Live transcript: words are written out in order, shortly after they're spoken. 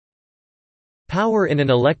Power in an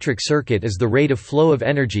electric circuit is the rate of flow of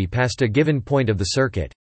energy past a given point of the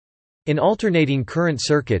circuit. In alternating current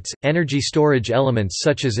circuits, energy storage elements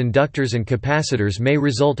such as inductors and capacitors may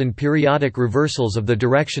result in periodic reversals of the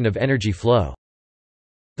direction of energy flow.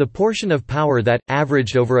 The portion of power that,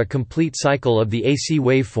 averaged over a complete cycle of the AC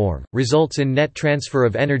waveform, results in net transfer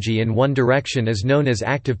of energy in one direction is known as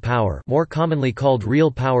active power, more commonly called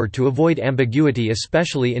real power to avoid ambiguity,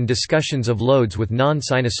 especially in discussions of loads with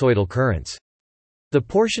non-sinusoidal currents. The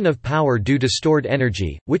portion of power due to stored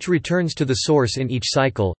energy, which returns to the source in each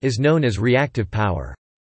cycle, is known as reactive power.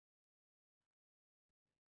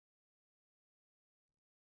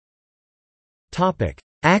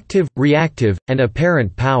 Active, reactive, and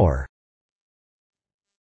apparent power.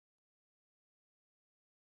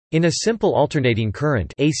 In a simple alternating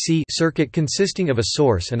current (AC) circuit consisting of a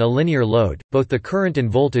source and a linear load, both the current and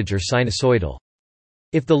voltage are sinusoidal.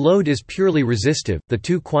 If the load is purely resistive, the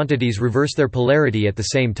two quantities reverse their polarity at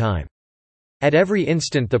the same time. At every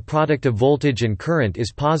instant the product of voltage and current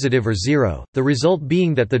is positive or zero, the result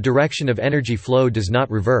being that the direction of energy flow does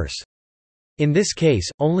not reverse. In this case,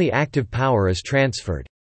 only active power is transferred.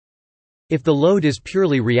 If the load is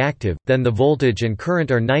purely reactive, then the voltage and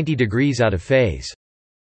current are 90 degrees out of phase.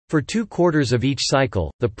 For 2/4 of each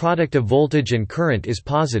cycle, the product of voltage and current is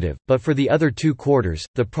positive, but for the other 2/4,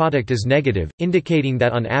 the product is negative, indicating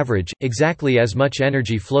that on average, exactly as much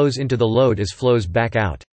energy flows into the load as flows back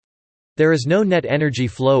out. There is no net energy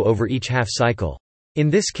flow over each half cycle. In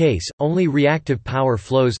this case, only reactive power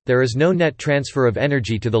flows, there is no net transfer of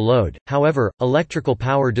energy to the load. However, electrical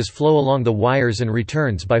power does flow along the wires and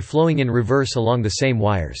returns by flowing in reverse along the same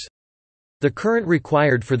wires. The current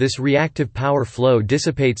required for this reactive power flow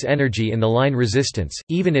dissipates energy in the line resistance,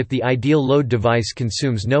 even if the ideal load device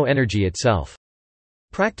consumes no energy itself.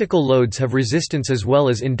 Practical loads have resistance as well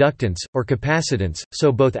as inductance, or capacitance,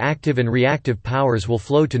 so both active and reactive powers will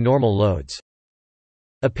flow to normal loads.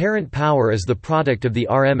 Apparent power is the product of the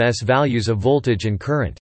RMS values of voltage and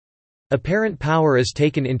current. Apparent power is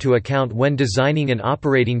taken into account when designing and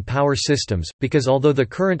operating power systems, because although the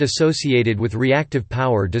current associated with reactive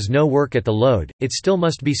power does no work at the load, it still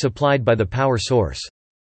must be supplied by the power source.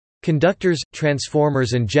 Conductors,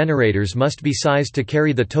 transformers and generators must be sized to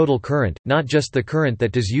carry the total current, not just the current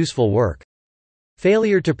that does useful work.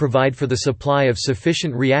 Failure to provide for the supply of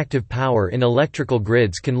sufficient reactive power in electrical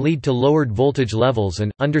grids can lead to lowered voltage levels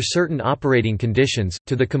and, under certain operating conditions,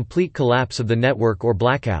 to the complete collapse of the network or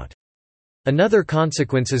blackout. Another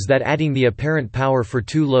consequence is that adding the apparent power for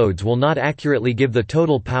two loads will not accurately give the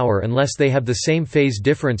total power unless they have the same phase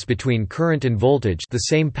difference between current and voltage, the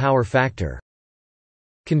same power factor.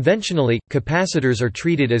 Conventionally, capacitors are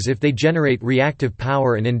treated as if they generate reactive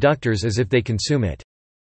power and inductors as if they consume it.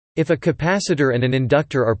 If a capacitor and an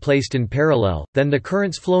inductor are placed in parallel, then the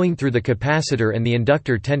currents flowing through the capacitor and the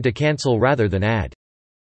inductor tend to cancel rather than add.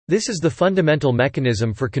 This is the fundamental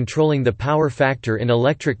mechanism for controlling the power factor in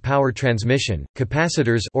electric power transmission.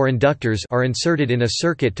 Capacitors or inductors are inserted in a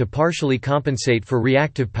circuit to partially compensate for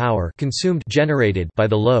reactive power generated by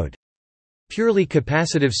the load. Purely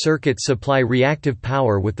capacitive circuits supply reactive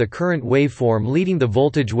power with the current waveform leading the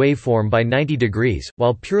voltage waveform by 90 degrees,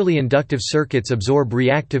 while purely inductive circuits absorb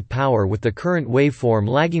reactive power with the current waveform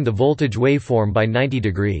lagging the voltage waveform by 90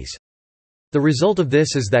 degrees. The result of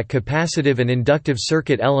this is that capacitive and inductive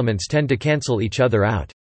circuit elements tend to cancel each other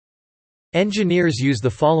out. Engineers use the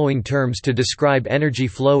following terms to describe energy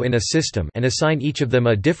flow in a system and assign each of them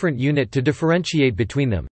a different unit to differentiate between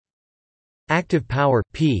them. Active power,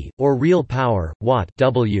 P, or real power, Watt,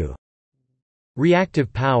 W.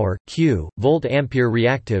 Reactive power, Q, volt-ampere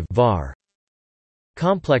reactive, var.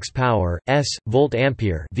 Complex power, S,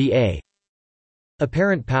 volt-ampere, VA.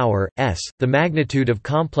 Apparent power, S, the magnitude of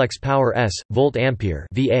complex power S, volt-ampere,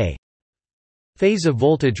 VA. Phase of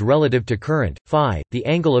voltage relative to current, phi, the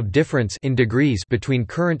angle of difference in degrees between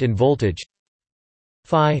current and voltage.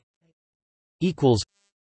 Phi equals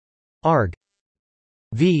arg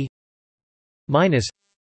V minus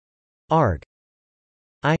arg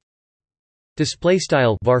I. Display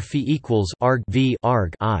style var phi equals arg V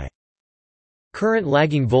arg I. Current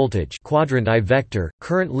lagging voltage quadrant I vector,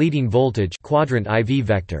 current leading voltage quadrant IV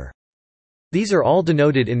vector. These are all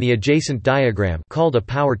denoted in the adjacent diagram called a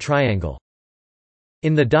power triangle.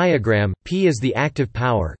 In the diagram, P is the active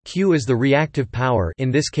power, Q is the reactive power, in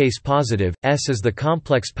this case positive, S is the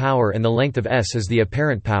complex power and the length of S is the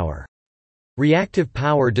apparent power. Reactive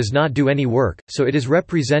power does not do any work, so it is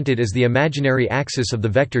represented as the imaginary axis of the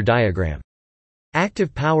vector diagram.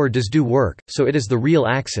 Active power does do work, so it is the real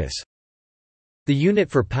axis. The unit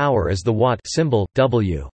for power is the watt symbol,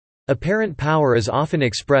 W. Apparent power is often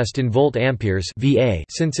expressed in volt-amperes (VA)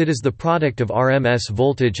 since it is the product of RMS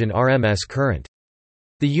voltage and RMS current.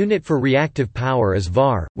 The unit for reactive power is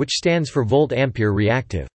var, which stands for volt-ampere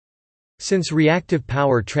reactive. Since reactive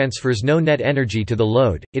power transfers no net energy to the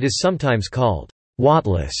load, it is sometimes called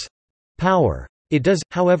wattless power. It does,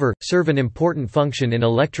 however, serve an important function in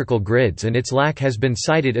electrical grids, and its lack has been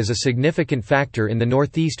cited as a significant factor in the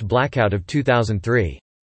Northeast blackout of 2003.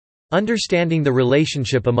 Understanding the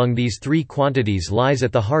relationship among these three quantities lies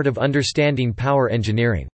at the heart of understanding power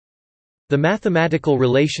engineering. The mathematical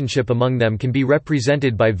relationship among them can be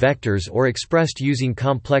represented by vectors or expressed using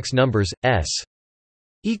complex numbers, s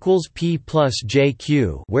equals p plus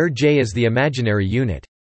jq, where j is the imaginary unit.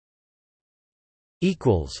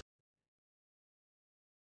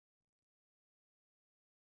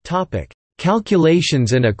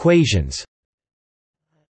 Calculations and equations.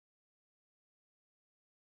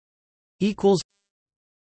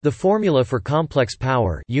 The formula for complex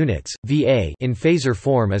power units, VA, in phasor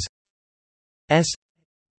form is S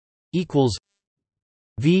equals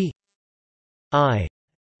V I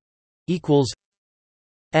equals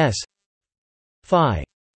S phi.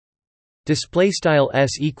 Display style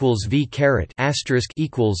S equals V caret asterisk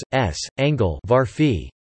equals S angle var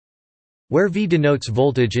phi, where V denotes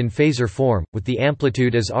voltage in phasor form with the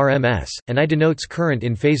amplitude as RMS, and I denotes current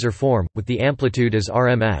in phasor form with the amplitude as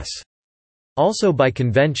RMS. Also by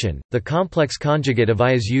convention, the complex conjugate of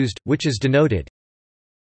I is used, which is denoted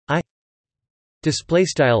I display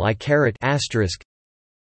style I caret asterisk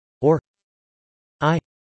or I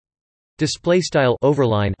display style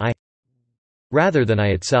overline I rather than I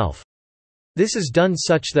itself. This is done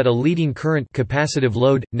such that a leading current capacitive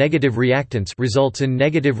load, negative reactance results in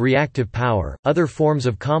negative reactive power. Other forms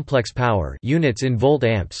of complex power units in volt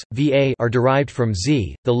amps, VA are derived from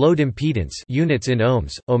Z, the load impedance units in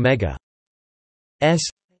ohms, omega. S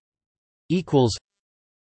equals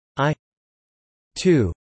I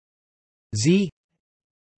 2 Z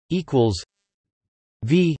equals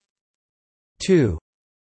V 2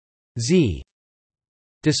 Z.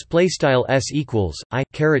 Display style S equals I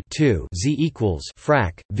caret 2 Z equals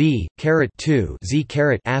frac V caret 2 Z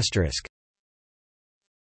caret asterisk.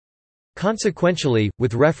 Consequentially,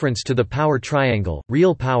 with reference to the power triangle,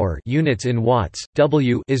 real power units in watts,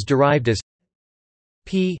 W is derived as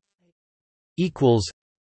P equals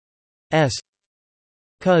S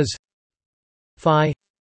cos phi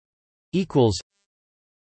equals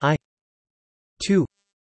I 2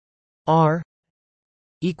 R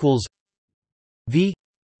equals V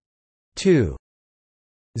 2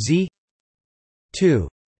 Z 2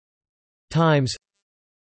 times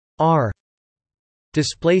R.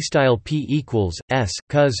 Display style P equals S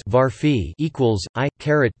cos var phi equals I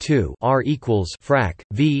caret 2 R equals frac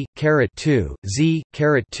V caret 2 Z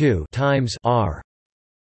caret 2 times R.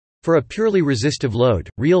 For a purely resistive load,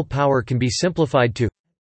 real power can be simplified to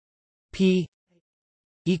P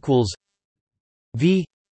equals V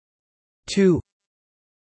 2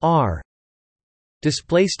 R.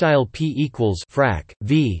 Display style P equals frac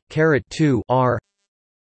V caret 2 R.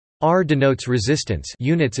 R denotes resistance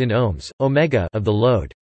units in ohms, omega of the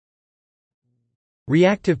load.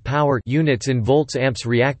 Reactive power units in volts amps.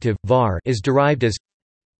 Reactive var is derived as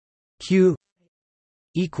Q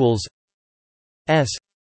equals S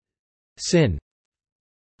sin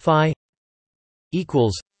phi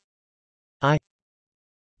equals I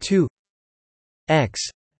 2 X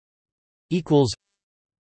equals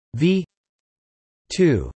V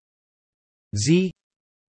 2 Z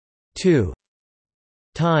 2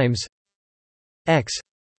 times X.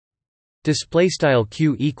 Display style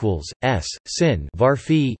Q equals S sin var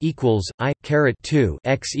phi equals I caret 2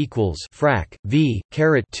 X equals frac V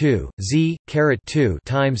caret 2 Z caret 2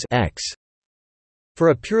 times X. For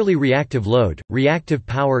a purely reactive load, reactive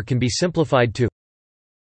power can be simplified to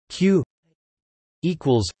Q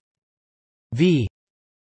equals V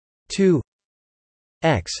 2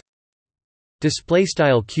 X. Display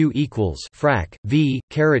style Q equals frac V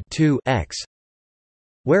caret 2 X,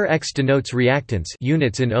 where X denotes reactance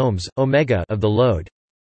units in ohms, omega of the load.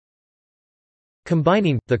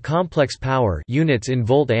 Combining the complex power units in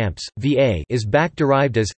volt amps, VA is back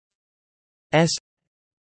derived as S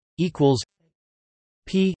equals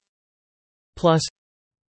P plus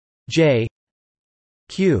J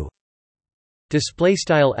Q. Display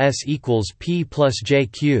style S equals P plus J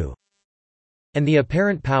Q. And the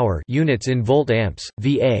apparent power units in volt amps,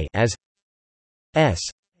 VA as S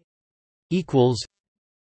equals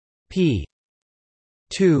P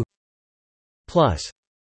 2 plus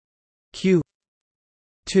Q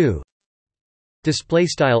 2. Display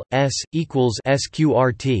style S equals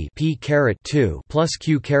SQRT P caret 2 plus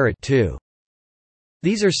Q caret 2.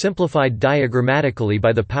 These are simplified diagrammatically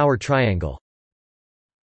by the power triangle.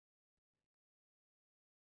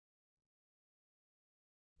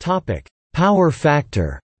 Power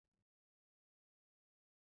factor.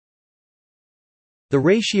 The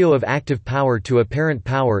ratio of active power to apparent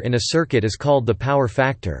power in a circuit is called the power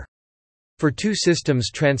factor. For two systems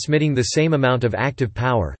transmitting the same amount of active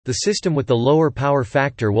power, the system with the lower power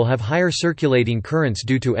factor will have higher circulating currents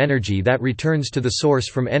due to energy that returns to the source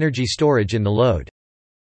from energy storage in the load.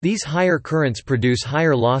 These higher currents produce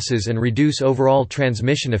higher losses and reduce overall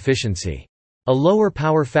transmission efficiency. A lower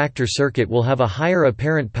power factor circuit will have a higher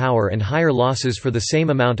apparent power and higher losses for the same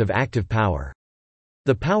amount of active power.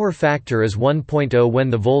 The power factor is 1.0 when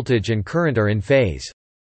the voltage and current are in phase.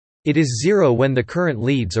 It is 0 when the current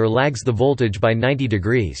leads or lags the voltage by 90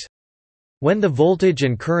 degrees. When the voltage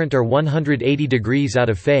and current are 180 degrees out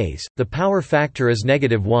of phase, the power factor is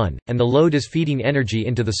 -1, and the load is feeding energy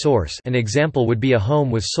into the source. An example would be a home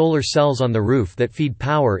with solar cells on the roof that feed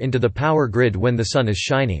power into the power grid when the sun is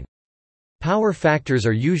shining. Power factors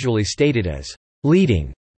are usually stated as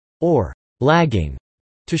leading or lagging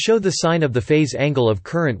to show the sign of the phase angle of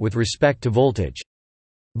current with respect to voltage.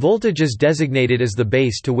 Voltage is designated as the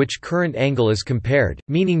base to which current angle is compared,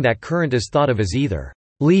 meaning that current is thought of as either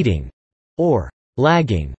leading or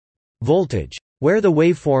lagging voltage. Where the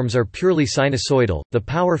waveforms are purely sinusoidal, the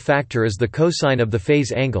power factor is the cosine of the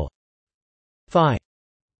phase angle phi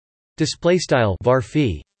 (var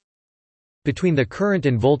phi) between the current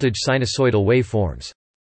and voltage sinusoidal waveforms.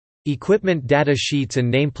 Equipment data sheets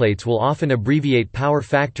and nameplates will often abbreviate power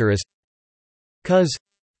factor as cos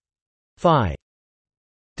phi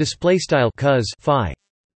 (cos phi).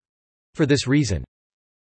 For this reason.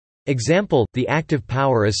 Example: the active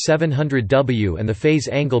power is 700 W and the phase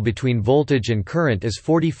angle between voltage and current is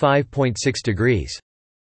 45.6 degrees.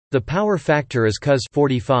 The power factor is cos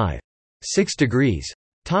 45.6 degrees.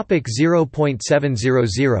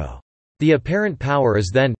 0.700. The apparent power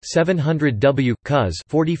is then 700 W cos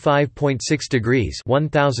 45.6 degrees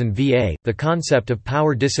 1000 VA. The concept of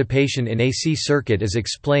power dissipation in AC circuit is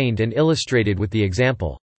explained and illustrated with the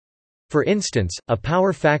example. For instance, a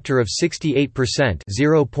power factor of 68%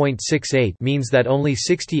 (0.68) means that only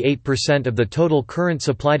 68% of the total current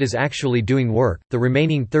supplied is actually doing work, the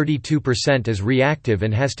remaining 32% is reactive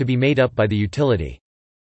and has to be made up by the utility.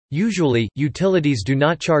 Usually, utilities do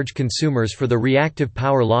not charge consumers for the reactive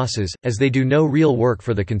power losses, as they do no real work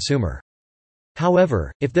for the consumer.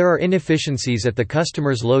 However, if there are inefficiencies at the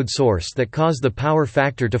customer's load source that cause the power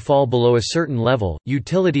factor to fall below a certain level,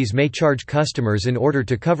 utilities may charge customers in order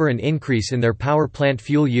to cover an increase in their power plant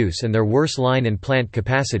fuel use and their worse line and plant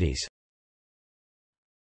capacities.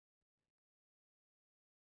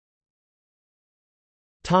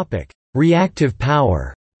 Reactive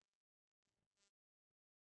power.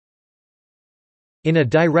 In a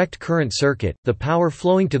direct current circuit, the power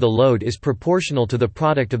flowing to the load is proportional to the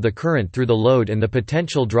product of the current through the load and the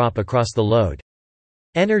potential drop across the load.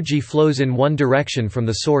 Energy flows in one direction from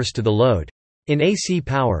the source to the load. In AC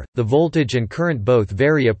power, the voltage and current both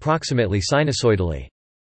vary approximately sinusoidally.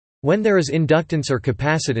 When there is inductance or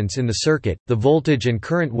capacitance in the circuit, the voltage and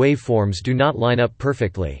current waveforms do not line up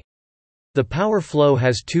perfectly. The power flow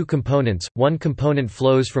has two components: one component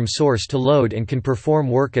flows from source to load and can perform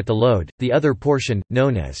work at the load, the other portion,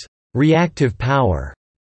 known as reactive power,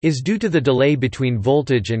 is due to the delay between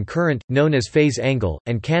voltage and current, known as phase angle,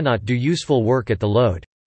 and cannot do useful work at the load.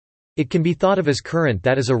 It can be thought of as current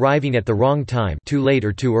that is arriving at the wrong time, too late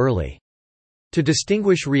or too early. To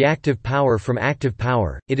distinguish reactive power from active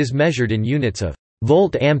power, it is measured in units of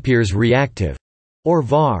volt-amperes reactive, or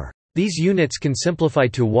var. These units can simplify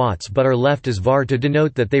to watts but are left as var to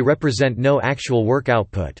denote that they represent no actual work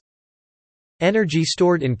output. Energy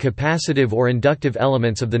stored in capacitive or inductive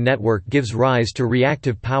elements of the network gives rise to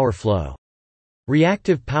reactive power flow.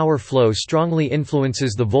 Reactive power flow strongly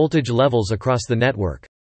influences the voltage levels across the network.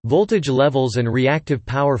 Voltage levels and reactive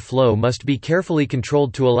power flow must be carefully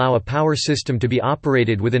controlled to allow a power system to be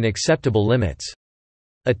operated within acceptable limits.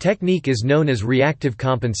 A technique is known as reactive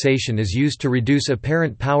compensation is used to reduce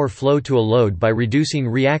apparent power flow to a load by reducing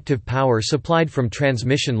reactive power supplied from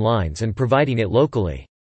transmission lines and providing it locally.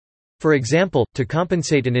 For example, to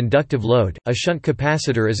compensate an inductive load, a shunt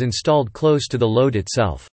capacitor is installed close to the load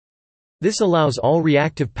itself. This allows all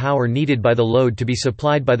reactive power needed by the load to be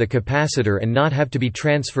supplied by the capacitor and not have to be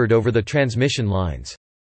transferred over the transmission lines.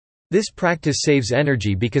 This practice saves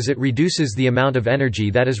energy because it reduces the amount of energy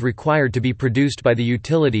that is required to be produced by the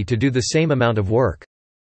utility to do the same amount of work.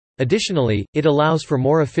 Additionally, it allows for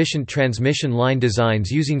more efficient transmission line designs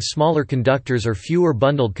using smaller conductors or fewer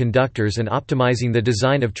bundled conductors and optimizing the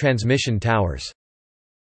design of transmission towers.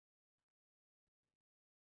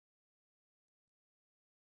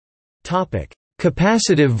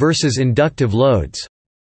 Capacitive versus inductive loads.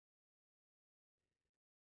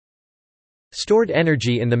 Stored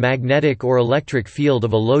energy in the magnetic or electric field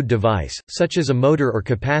of a load device, such as a motor or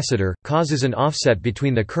capacitor, causes an offset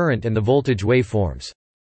between the current and the voltage waveforms.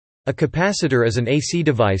 A capacitor is an AC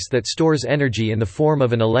device that stores energy in the form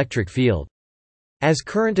of an electric field. As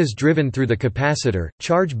current is driven through the capacitor,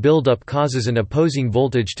 charge buildup causes an opposing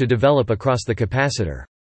voltage to develop across the capacitor.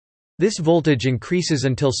 This voltage increases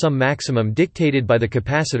until some maximum dictated by the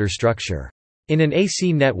capacitor structure. In an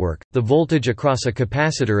AC network, the voltage across a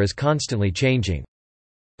capacitor is constantly changing.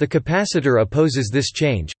 The capacitor opposes this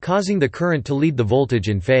change, causing the current to lead the voltage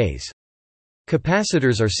in phase.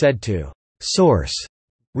 Capacitors are said to source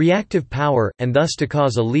reactive power, and thus to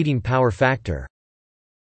cause a leading power factor.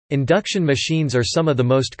 Induction machines are some of the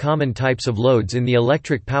most common types of loads in the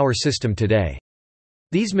electric power system today.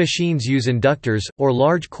 These machines use inductors, or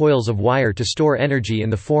large coils of wire to store energy in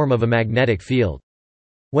the form of a magnetic field.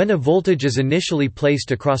 When a voltage is initially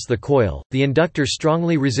placed across the coil, the inductor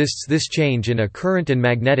strongly resists this change in a current and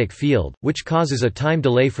magnetic field, which causes a time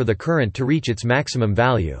delay for the current to reach its maximum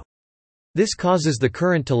value. This causes the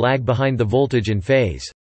current to lag behind the voltage in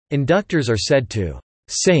phase. Inductors are said to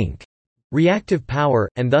sink reactive power,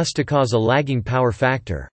 and thus to cause a lagging power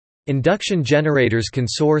factor. Induction generators can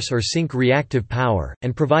source or sink reactive power,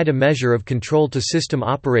 and provide a measure of control to system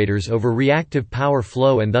operators over reactive power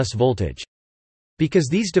flow and thus voltage. Because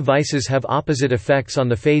these devices have opposite effects on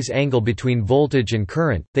the phase angle between voltage and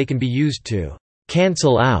current, they can be used to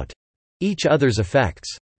cancel out each other's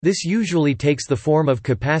effects. This usually takes the form of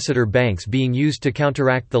capacitor banks being used to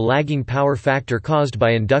counteract the lagging power factor caused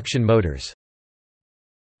by induction motors.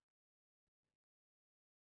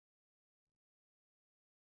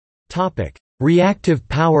 Reactive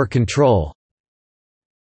power control.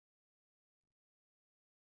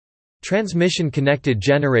 Transmission-connected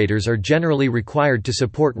generators are generally required to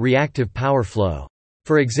support reactive power flow.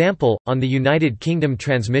 For example, on the United Kingdom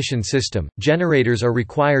transmission system, generators are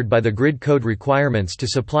required by the grid code requirements to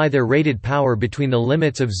supply their rated power between the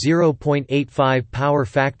limits of 0.85 power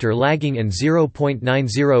factor lagging and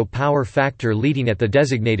 0.90 power factor leading at the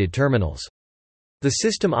designated terminals. The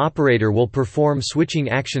system operator will perform switching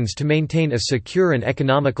actions to maintain a secure and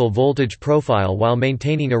economical voltage profile while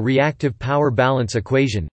maintaining a reactive power balance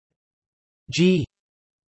equation G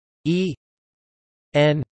E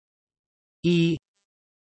N E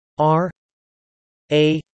R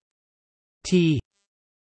A T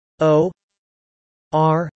O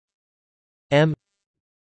R M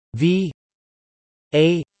V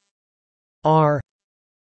A R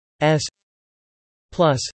S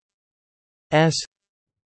plus S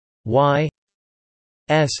Y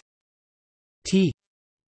S T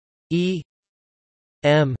E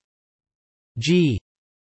M G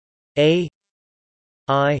A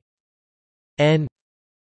I N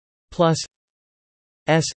plus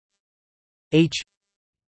S H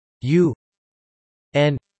U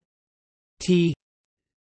N T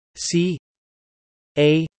C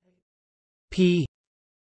A P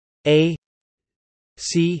A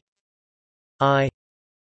C I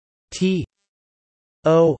T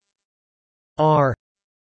O R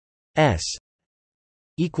S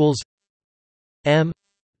equals M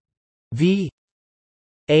V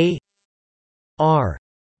A R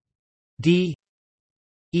D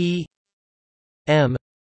E M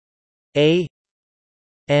A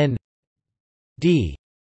N D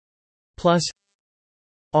plus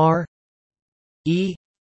R E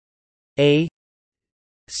A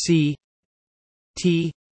C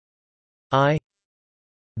T I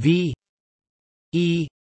V E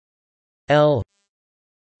L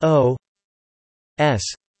O S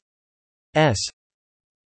S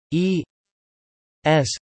E S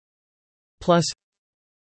plus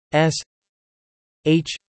S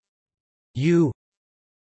H U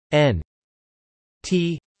N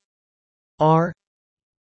T R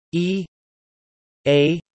E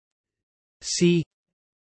A C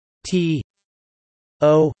T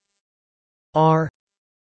O R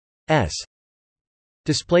S.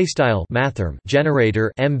 Display style mathrm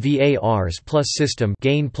generator MVARs plus system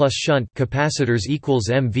gain plus shunt capacitors equals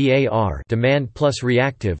MVAR demand plus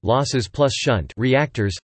reactive losses plus shunt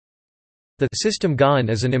reactors. The system gain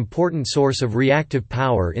is an important source of reactive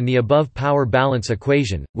power in the above power balance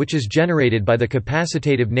equation, which is generated by the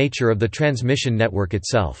capacitive nature of the transmission network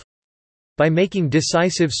itself. By making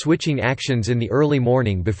decisive switching actions in the early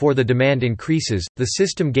morning before the demand increases, the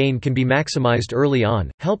system gain can be maximized early on,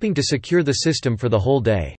 helping to secure the system for the whole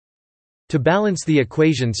day. To balance the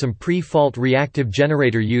equation, some pre-fault reactive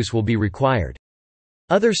generator use will be required.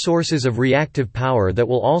 Other sources of reactive power that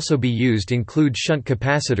will also be used include shunt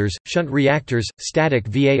capacitors, shunt reactors, static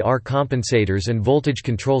VAR compensators and voltage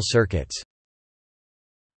control circuits.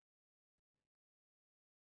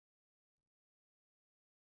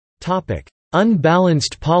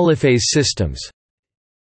 Unbalanced polyphase systems.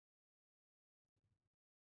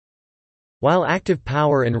 While active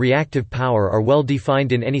power and reactive power are well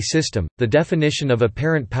defined in any system, the definition of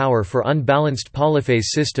apparent power for unbalanced polyphase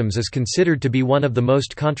systems is considered to be one of the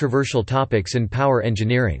most controversial topics in power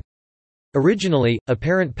engineering. Originally,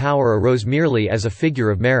 apparent power arose merely as a figure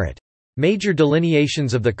of merit. Major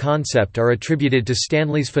delineations of the concept are attributed to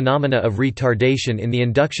Stanley's phenomena of retardation in the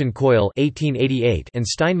induction coil 1888 and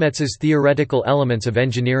Steinmetz's Theoretical Elements of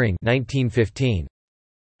Engineering 1915.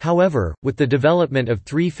 However, with the development of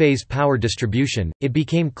three-phase power distribution, it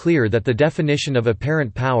became clear that the definition of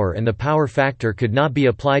apparent power and the power factor could not be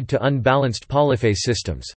applied to unbalanced polyphase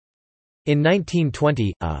systems. In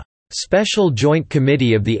 1920, a special joint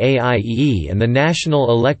committee of the AIEE and the National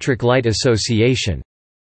Electric Light Association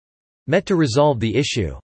met to resolve the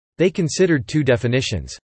issue. They considered two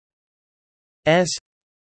definitions. S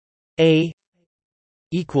A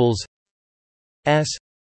equals S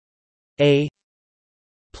A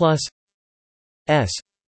plus S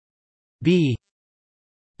B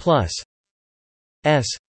plus S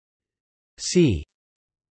C.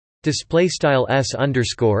 Display style S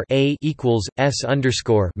underscore A equals S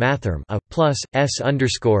underscore mathrm A plus S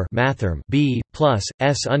underscore mathrm B plus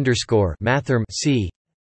S underscore mathrm C.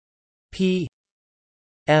 P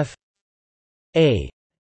F A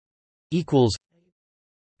equals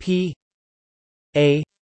P A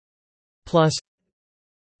plus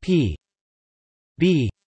P B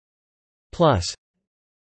plus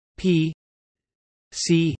P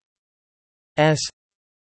C S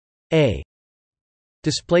A.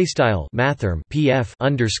 Display style mathrm PF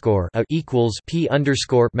underscore A equals P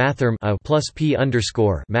underscore mathrm A plus P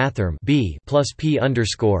underscore mathrm B plus P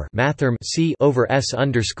underscore mathrm C over S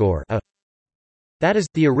underscore A. That is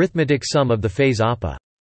the arithmetic sum of the phase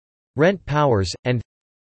apparent powers, and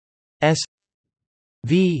S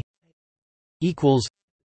V equals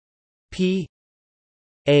P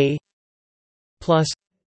A plus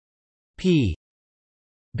P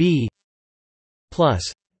B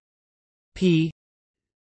plus P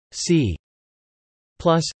C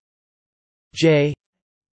plus J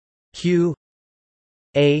Q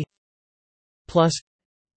A plus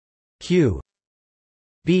Q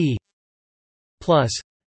B plus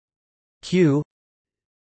Q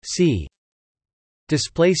C.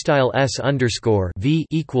 Display style S underscore V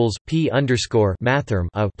equals P underscore mathrm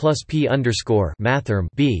A plus P underscore mathrm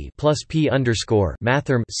B plus P underscore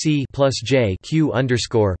mathrm C plus J Q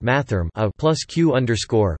underscore mathrm A plus Q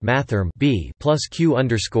underscore mathrm B plus Q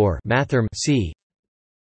underscore mathrm C.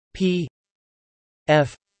 P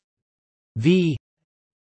F V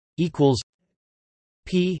equals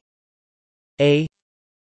P A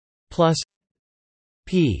plus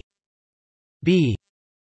P B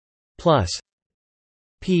plus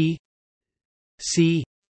P C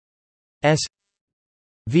S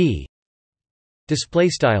V. Display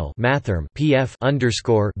style mathrm PF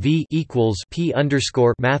underscore V equals P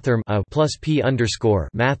underscore mathrm A plus P underscore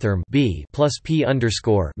mathrm B plus P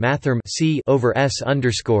underscore mathrm C over S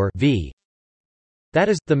underscore V. That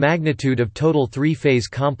is the magnitude of total three-phase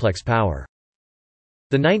complex power.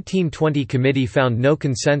 The 1920 committee found no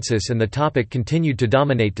consensus and the topic continued to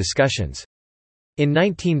dominate discussions. In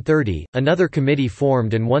 1930, another committee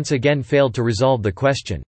formed and once again failed to resolve the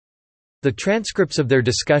question. The transcripts of their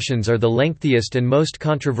discussions are the lengthiest and most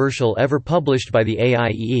controversial ever published by the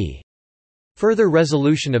AIEE. Further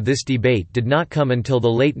resolution of this debate did not come until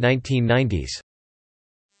the late 1990s.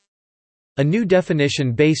 A new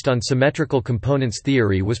definition based on symmetrical components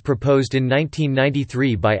theory was proposed in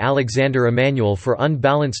 1993 by Alexander Emanuel for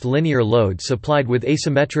unbalanced linear load supplied with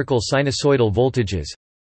asymmetrical sinusoidal voltages.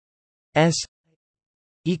 S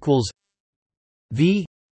equals V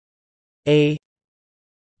A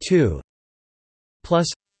 2 plus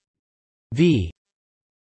V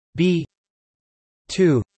B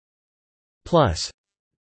 2 plus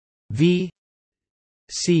V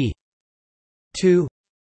C 2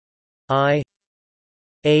 I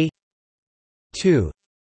A 2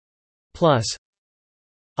 plus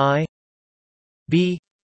I B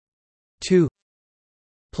 2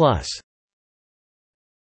 plus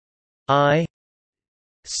I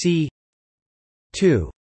C 2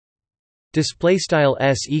 Display style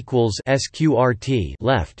s equals sqrt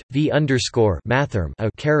left v underscore mathrm a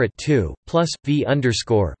caret 2 plus v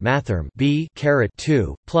underscore mathrm b caret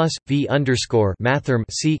 2 plus v underscore mathrm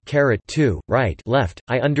c caret 2 right left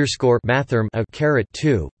I underscore mathrm a caret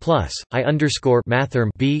 2 plus I underscore mathrm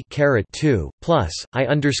b caret 2 plus I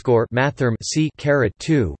underscore mathrm c caret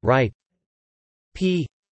 2 right p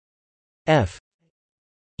f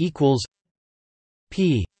equals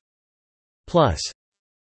p plus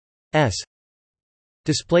s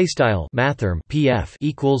display style mathrm pf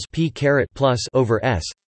equals p caret plus over s.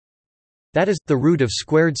 That is the root of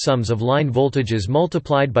squared sums of line voltages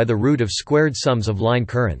multiplied by the root of squared sums of line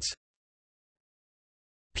currents.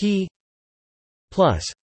 P plus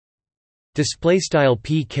display style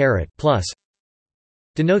p caret plus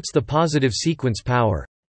denotes the positive sequence power.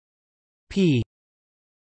 P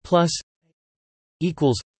plus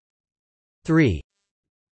equals 3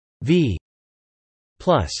 v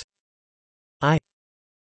plus I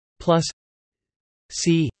plus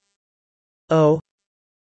C O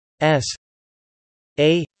S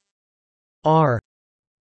A R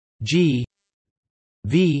G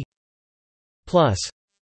V plus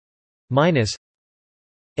minus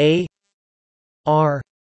A R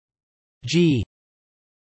G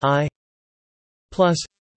I plus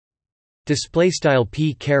display style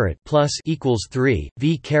p caret plus equals 3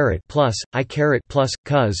 v caret plus I caret plus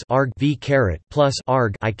cos arg v caret plus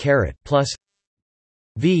arg I caret plus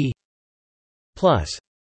v plus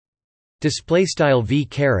display style v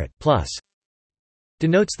caret plus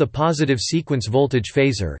denotes the positive sequence voltage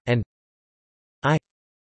phasor, and I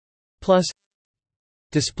plus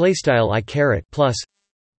display style I caret plus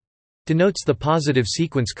denotes the positive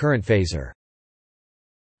sequence current phasor.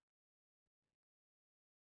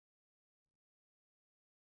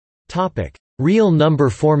 Topic: Real number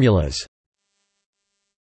formulas.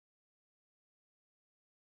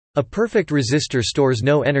 A perfect resistor stores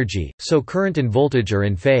no energy, so current and voltage are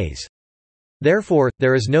in phase. Therefore,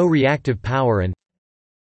 there is no reactive power and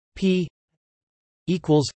P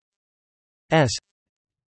equals S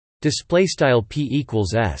display style P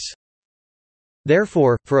equals S.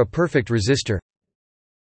 Therefore, for a perfect resistor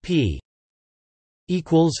P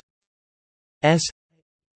equals S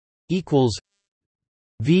equals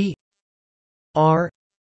V R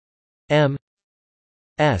M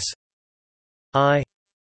S I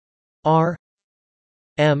R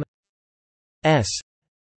M S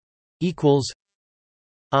equals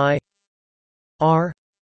I R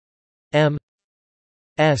M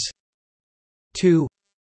S 2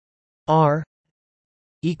 R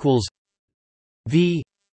equals V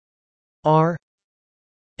R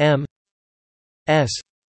M S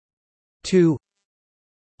 2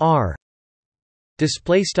 R.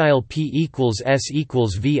 Display style p equals s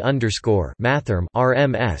equals v underscore mathrm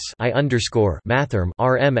RMS I underscore mathrm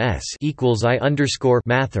RMS equals I underscore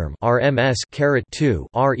mathrm RMS caret 2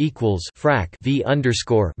 R equals frac v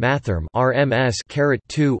underscore mathrm RMS caret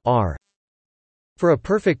 2 R. For a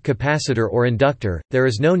perfect capacitor or inductor, there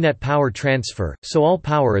is no net power transfer, so all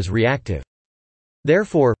power is reactive.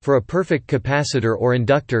 Therefore, for a perfect capacitor or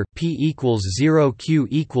inductor, P equals 0 Q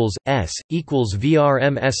equals S equals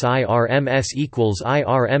VRMS IRMS equals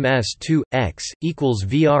IRMS 2 X equals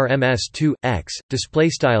VRMS 2 X. Display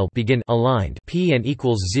style begin aligned P and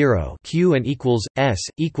equals 0 Q and equals S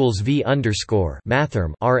equals V underscore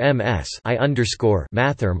mathrm RMS I underscore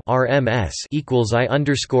mathrm RMS equals I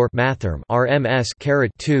underscore mathrm RMS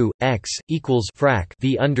caret 2 X equals frac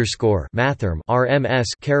V underscore mathrm RMS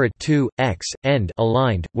caret 2 X end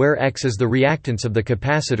aligned, where X is the reactance of the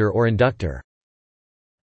capacitor or inductor.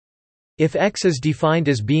 If X is defined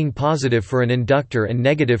as being positive for an inductor and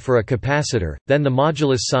negative for a capacitor, then the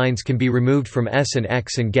modulus signs can be removed from S and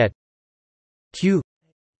X and get Q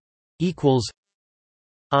equals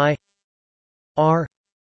I R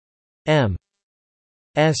M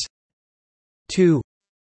S 2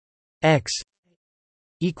 X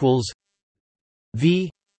equals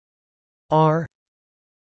V R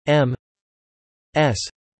M S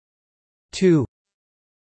 2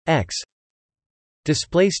 X.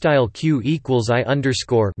 Display style Q equals I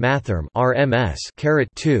underscore mathrm RMS caret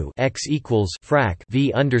 2 X equals frac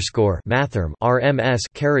V underscore mathrm RMS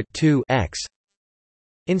caret 2 X.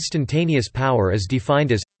 Instantaneous power is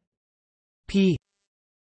defined as P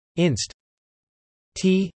inst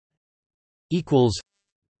T equals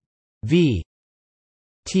V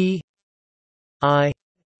T I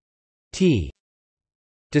T.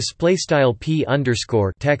 Display style P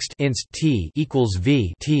underscore text inst T equals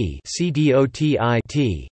V T C dot I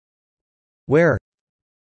T, where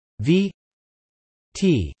V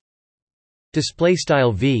T display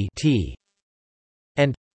style V T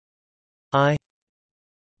and I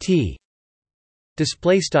T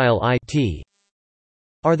display style I t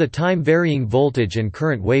are the time-varying voltage and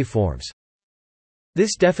current waveforms.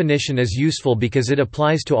 This definition is useful because it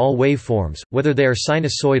applies to all waveforms, whether they are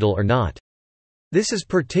sinusoidal or not. This is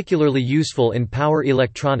particularly useful in power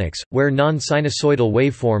electronics, where non-sinusoidal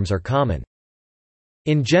waveforms are common.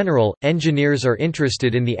 In general, engineers are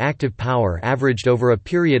interested in the active power averaged over a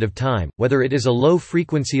period of time, whether it is a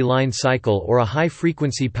low-frequency line cycle or a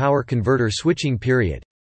high-frequency power converter switching period.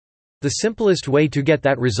 The simplest way to get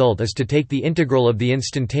that result is to take the integral of the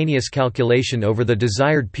instantaneous calculation over the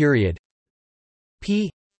desired period p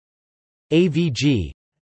avg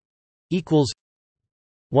equals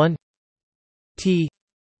 1 t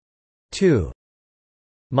 2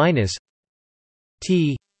 minus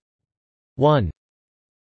t 1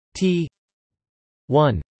 t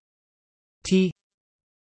 1 t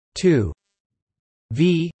 2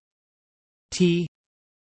 v t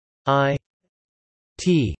I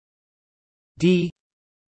t d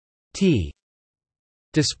t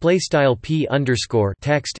display style p underscore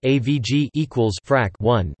text avg equals frac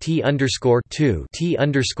 1 t underscore 2 t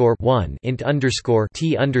underscore 1 int underscore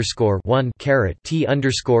t underscore 1 caret t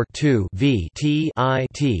underscore 2 v t I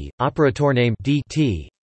t operator name dt.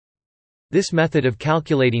 This method of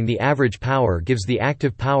calculating the average power gives the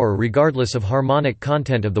active power regardless of harmonic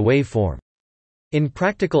content of the waveform. In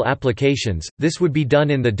practical applications, this would be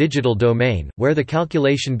done in the digital domain, where the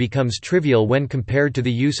calculation becomes trivial when compared to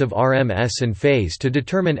the use of RMS and phase to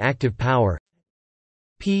determine active power.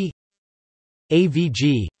 P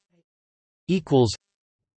avg equals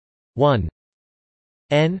 1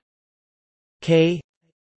 n k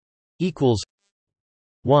equals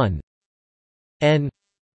 1 n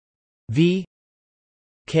v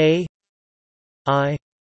k I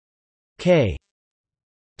k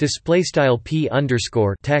display style p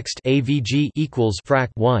underscore text avg equals frac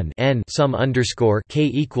 1 n sum underscore k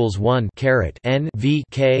equals 1 caret n v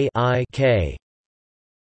k I k.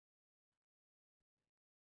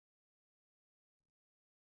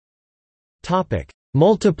 Topic: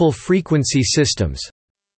 Multiple frequency systems.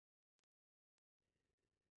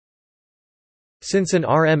 Since an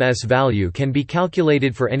RMS value can be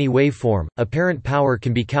calculated for any waveform, apparent power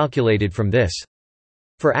can be calculated from this.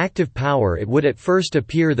 For active power, it would at first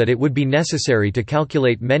appear that it would be necessary to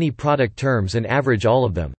calculate many product terms and average all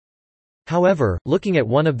of them. However, looking at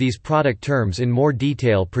one of these product terms in more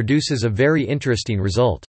detail produces a very interesting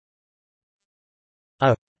result.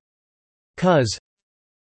 A cos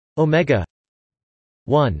omega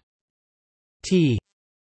 1 t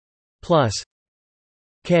plus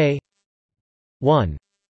k 1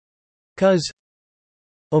 cos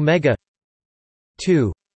omega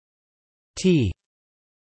 2 t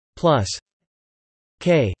plus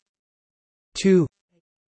k 2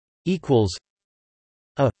 equals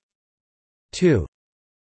a 2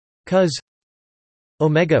 cos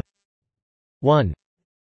omega 1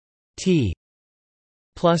 t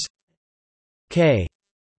plus k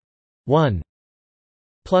 1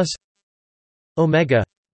 plus omega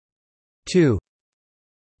 2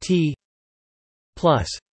 t plus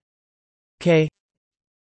k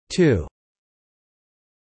 2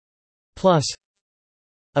 plus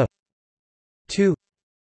a 2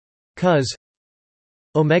 cos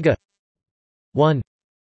omega 1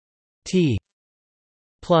 t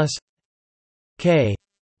plus k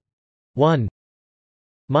 1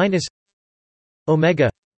 minus omega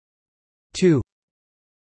 2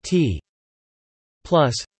 t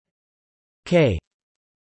plus k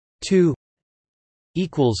 2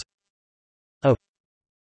 equals a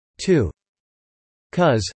 2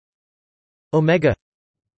 cos omega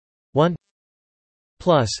 1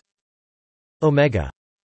 plus omega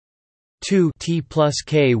 2 t plus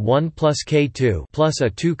k1 plus k2 plus a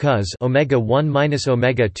 2 cos omega 1 minus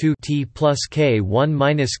omega 2 t plus k1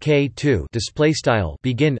 minus k2 display style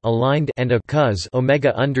begin aligned and a cos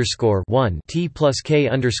omega underscore 1 t plus k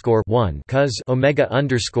underscore 1 cos omega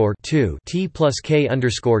underscore 2 t plus k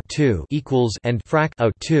underscore 2 equals and frac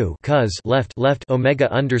a 2 cos left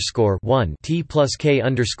omega underscore 1 t plus k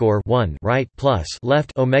underscore 1 right plus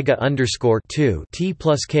left omega underscore 2 t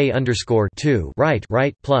plus k underscore 2 right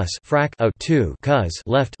plus frac a 2 cos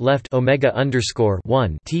left omega underscore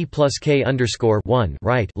 1 t plus k underscore 1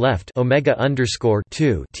 right left omega underscore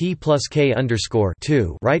 2 t plus k underscore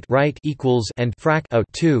 2 right equals and frac a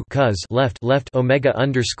 2 cos left omega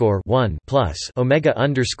underscore 1 plus omega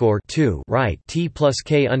underscore 2 right t plus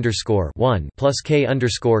k underscore 1 plus k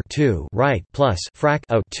underscore 2 right plus frac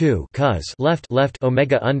a 2 cos left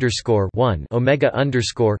omega underscore 1 omega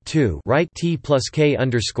underscore 2 right t plus k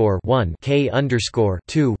underscore 1 k underscore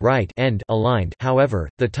 2 right end aligned. However,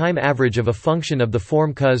 the time average of a function of the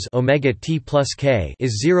form cos omega t plus k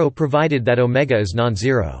is 0 provided that omega is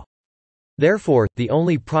non-zero. Therefore, the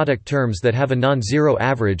only product terms that have a non-zero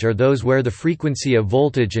average are those where the frequency of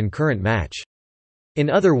voltage and current match. In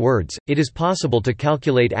other words, it is possible to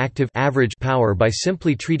calculate active average power by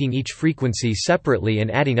simply treating each frequency separately and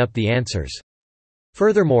adding up the answers.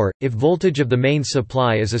 Furthermore, if voltage of the mains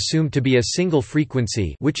supply is assumed to be a single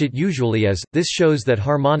frequency, which it usually is, this shows that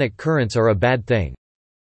harmonic currents are a bad thing.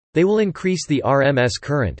 They will increase the RMS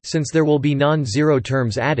current since there will be non-zero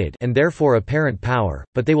terms added and therefore apparent power,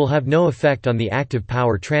 but they will have no effect on the active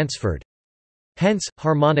power transferred. Hence,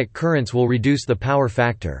 harmonic currents will reduce the power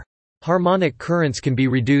factor. Harmonic currents can be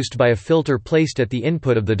reduced by a filter placed at the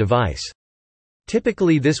input of the device.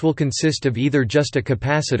 Typically this will consist of either just a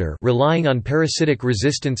capacitor relying on parasitic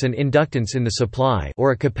resistance and inductance in the supply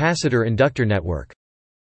or a capacitor-inductor network.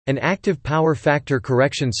 An active power factor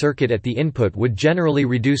correction circuit at the input would generally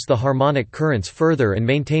reduce the harmonic currents further and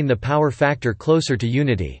maintain the power factor closer to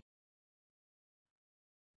unity.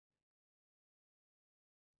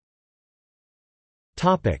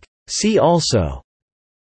 See also: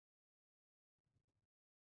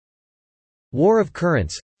 War of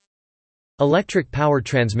currents, electric power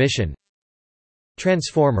transmission,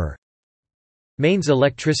 transformer, mains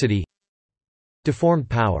electricity, deformed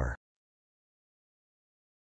power.